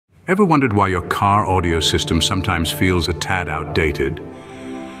Ever wondered why your car audio system sometimes feels a tad outdated?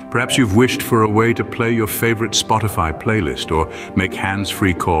 Perhaps you've wished for a way to play your favorite Spotify playlist or make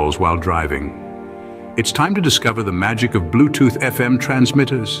hands-free calls while driving. It's time to discover the magic of Bluetooth FM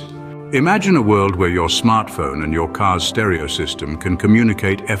transmitters. Imagine a world where your smartphone and your car's stereo system can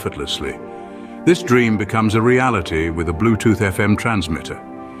communicate effortlessly. This dream becomes a reality with a Bluetooth FM transmitter.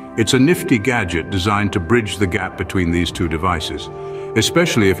 It's a nifty gadget designed to bridge the gap between these two devices,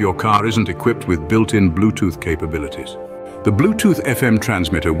 especially if your car isn't equipped with built-in Bluetooth capabilities. The Bluetooth FM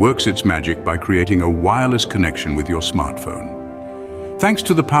transmitter works its magic by creating a wireless connection with your smartphone. Thanks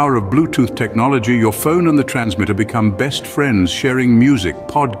to the power of Bluetooth technology, your phone and the transmitter become best friends, sharing music,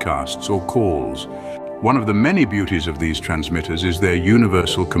 podcasts, or calls. One of the many beauties of these transmitters is their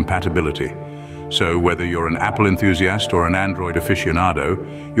universal compatibility. So whether you're an Apple enthusiast or an Android aficionado,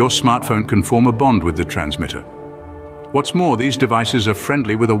 your smartphone can form a bond with the transmitter. What's more, these devices are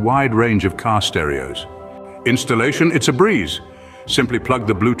friendly with a wide range of car stereos. Installation, it's a breeze. Simply plug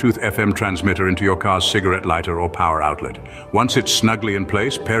the Bluetooth FM transmitter into your car's cigarette lighter or power outlet. Once it's snugly in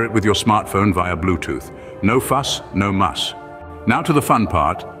place, pair it with your smartphone via Bluetooth. No fuss, no muss. Now to the fun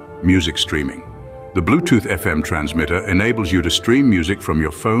part, music streaming. The Bluetooth FM transmitter enables you to stream music from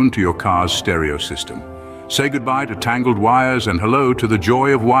your phone to your car's stereo system. Say goodbye to tangled wires and hello to the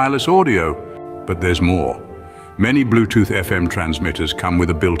joy of wireless audio. But there's more. Many Bluetooth FM transmitters come with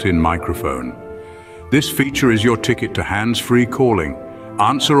a built-in microphone. This feature is your ticket to hands-free calling.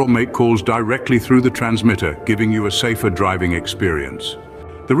 Answer or make calls directly through the transmitter, giving you a safer driving experience.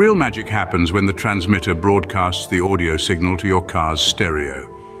 The real magic happens when the transmitter broadcasts the audio signal to your car's stereo.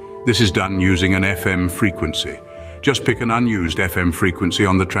 This is done using an FM frequency. Just pick an unused FM frequency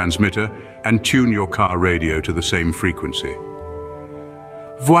on the transmitter and tune your car radio to the same frequency.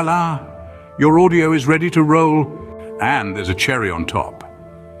 Voila! Your audio is ready to roll, and there's a cherry on top.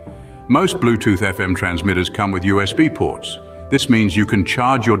 Most Bluetooth FM transmitters come with USB ports. This means you can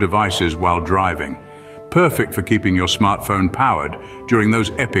charge your devices while driving. Perfect for keeping your smartphone powered during those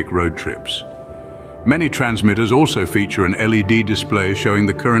epic road trips. Many transmitters also feature an LED display showing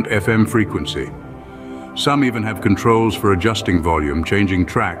the current FM frequency. Some even have controls for adjusting volume, changing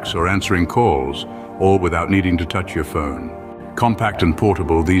tracks, or answering calls, all without needing to touch your phone. Compact and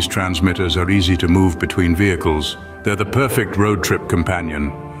portable, these transmitters are easy to move between vehicles. They're the perfect road trip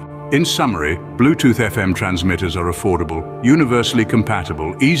companion. In summary, Bluetooth FM transmitters are affordable, universally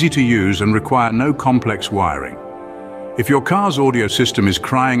compatible, easy to use, and require no complex wiring. If your car's audio system is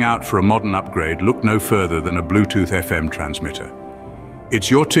crying out for a modern upgrade, look no further than a Bluetooth FM transmitter. It's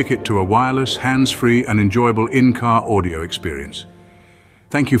your ticket to a wireless, hands-free, and enjoyable in-car audio experience.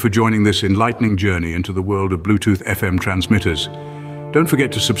 Thank you for joining this enlightening journey into the world of Bluetooth FM transmitters. Don't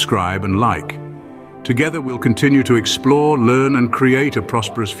forget to subscribe and like. Together we'll continue to explore, learn, and create a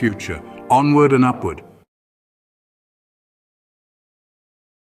prosperous future. Onward and upward.